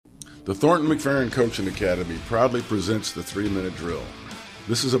The Thornton McFerrin Coaching Academy proudly presents the 3-Minute Drill.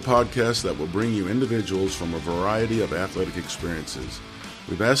 This is a podcast that will bring you individuals from a variety of athletic experiences.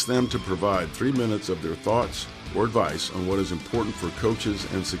 We've asked them to provide 3 minutes of their thoughts or advice on what is important for coaches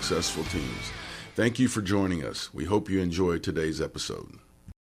and successful teams. Thank you for joining us. We hope you enjoy today's episode.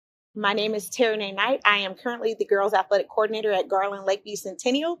 My name is Terreneé Knight. I am currently the girls athletic coordinator at Garland Lakeview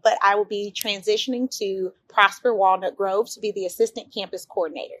Centennial, but I will be transitioning to Prosper Walnut Grove to be the assistant campus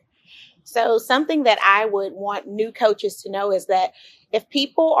coordinator. So something that I would want new coaches to know is that if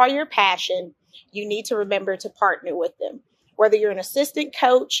people are your passion, you need to remember to partner with them. Whether you're an assistant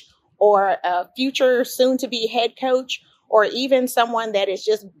coach or a future soon-to-be head coach, or even someone that is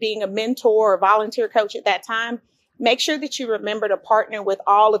just being a mentor or volunteer coach at that time, make sure that you remember to partner with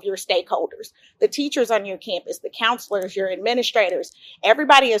all of your stakeholders, the teachers on your campus, the counselors, your administrators.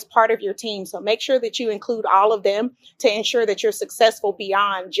 Everybody is part of your team. So make sure that you include all of them to ensure that you're successful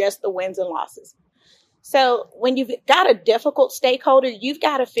beyond just the wins and losses. So when you've got a difficult stakeholder, you've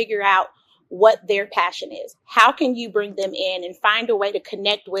got to figure out what their passion is. How can you bring them in and find a way to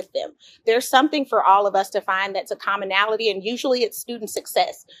connect with them? There's something for all of us to find that's a commonality, and usually it's student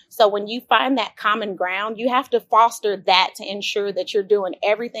success. So when you find that common ground, you have to foster that to ensure that you're doing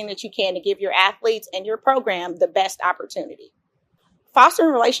everything that you can to give your athletes and your program the best opportunity.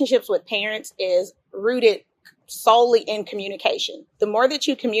 Fostering relationships with parents is rooted solely in communication. The more that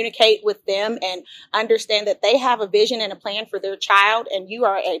you communicate with them and understand that they have a vision and a plan for their child and you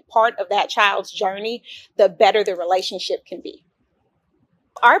are a part of that child's journey, the better the relationship can be.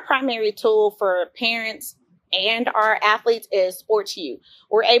 Our primary tool for parents and our athletes is SportsU.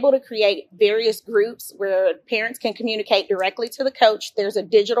 We're able to create various groups where parents can communicate directly to the coach. There's a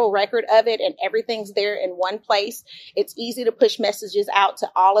digital record of it and everything's there in one place. It's easy to push messages out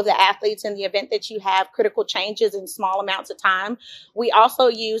to all of the athletes in the event that you have critical changes in small amounts of time. We also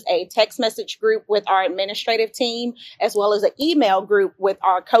use a text message group with our administrative team, as well as an email group with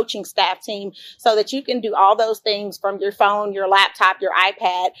our coaching staff team, so that you can do all those things from your phone, your laptop, your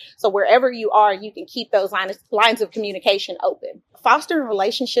iPad. So wherever you are, you can keep those lines of communication open. Fostering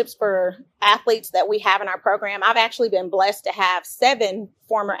relationships for athletes that we have in our program, I've actually been blessed to have 7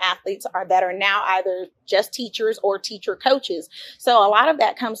 former athletes that are now either just teachers or teacher coaches. So a lot of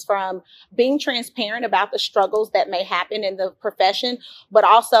that comes from being transparent about the struggles that may happen in the profession, but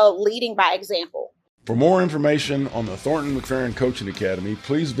also leading by example. For more information on the Thornton McFerrin Coaching Academy,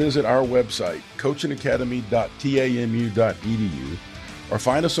 please visit our website, coachingacademy.tamu.edu, or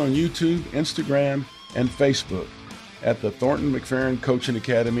find us on YouTube, Instagram, and Facebook at the Thornton McFerrin Coaching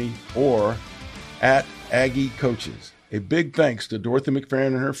Academy or at Aggie Coaches. A big thanks to Dorothy McFerrin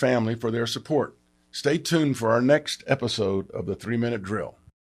and her family for their support. Stay tuned for our next episode of the 3-Minute Drill.